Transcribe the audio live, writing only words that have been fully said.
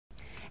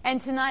And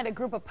tonight, a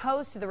group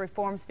opposed to the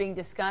reforms being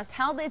discussed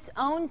held its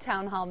own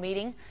town hall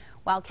meeting,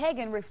 while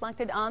Kagan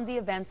reflected on the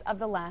events of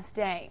the last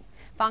day.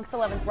 Fox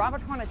 11's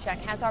Robert Hornacek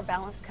has our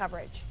balanced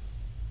coverage.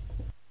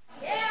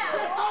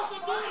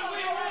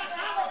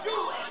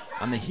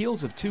 On the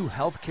heels of two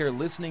healthcare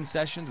listening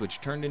sessions which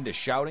turned into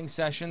shouting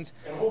sessions,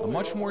 a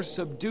much more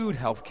subdued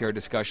healthcare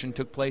discussion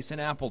took place in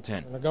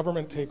Appleton. The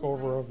government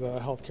takeover of the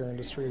healthcare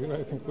industry,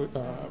 I think,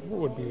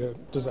 would be a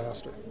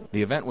disaster.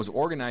 The event was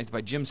organized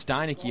by Jim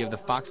Steinecke of the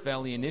Fox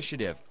Valley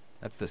Initiative.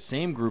 That's the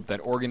same group that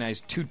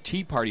organized two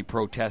Tea Party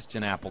protests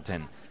in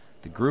Appleton.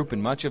 The group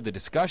and much of the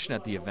discussion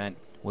at the event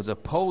was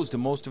opposed to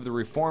most of the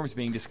reforms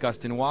being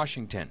discussed in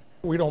Washington.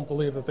 We don't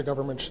believe that the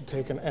government should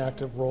take an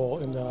active role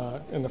in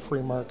the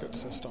free market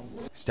system.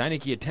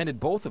 Steinecke attended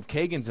both of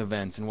Kagan's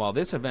events, and while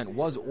this event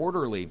was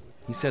orderly,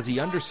 he says he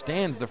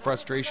understands the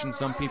frustration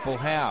some people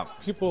have.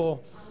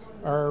 People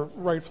are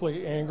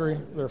rightfully angry,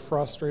 they're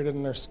frustrated,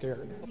 and they're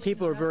scared.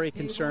 People are very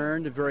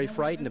concerned and very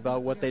frightened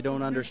about what they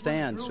don't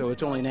understand, so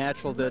it's only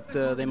natural that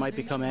they might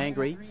become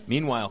angry.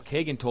 Meanwhile,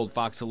 Kagan told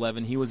Fox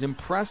 11 he was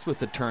impressed with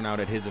the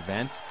turnout at his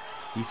events.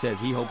 He says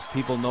he hopes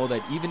people know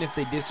that even if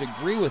they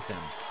disagree with him,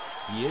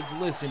 he is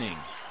listening.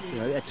 You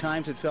know, at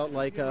times it felt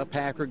like a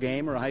Packer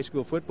game or a high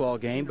school football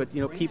game, but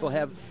you know, people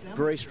have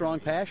very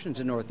strong passions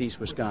in Northeast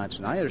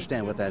Wisconsin. I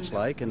understand what that's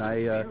like, and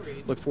I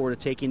look forward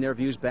to taking their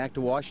views back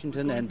to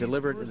Washington and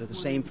deliver it with the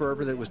same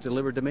fervor that was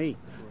delivered to me.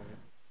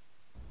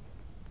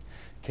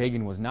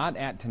 Kagan was not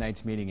at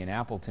tonight's meeting in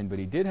Appleton, but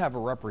he did have a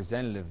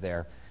representative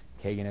there.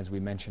 Kagan, as we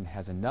mentioned,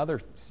 has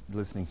another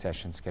listening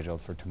session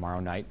scheduled for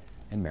tomorrow night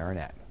in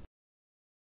Marinette.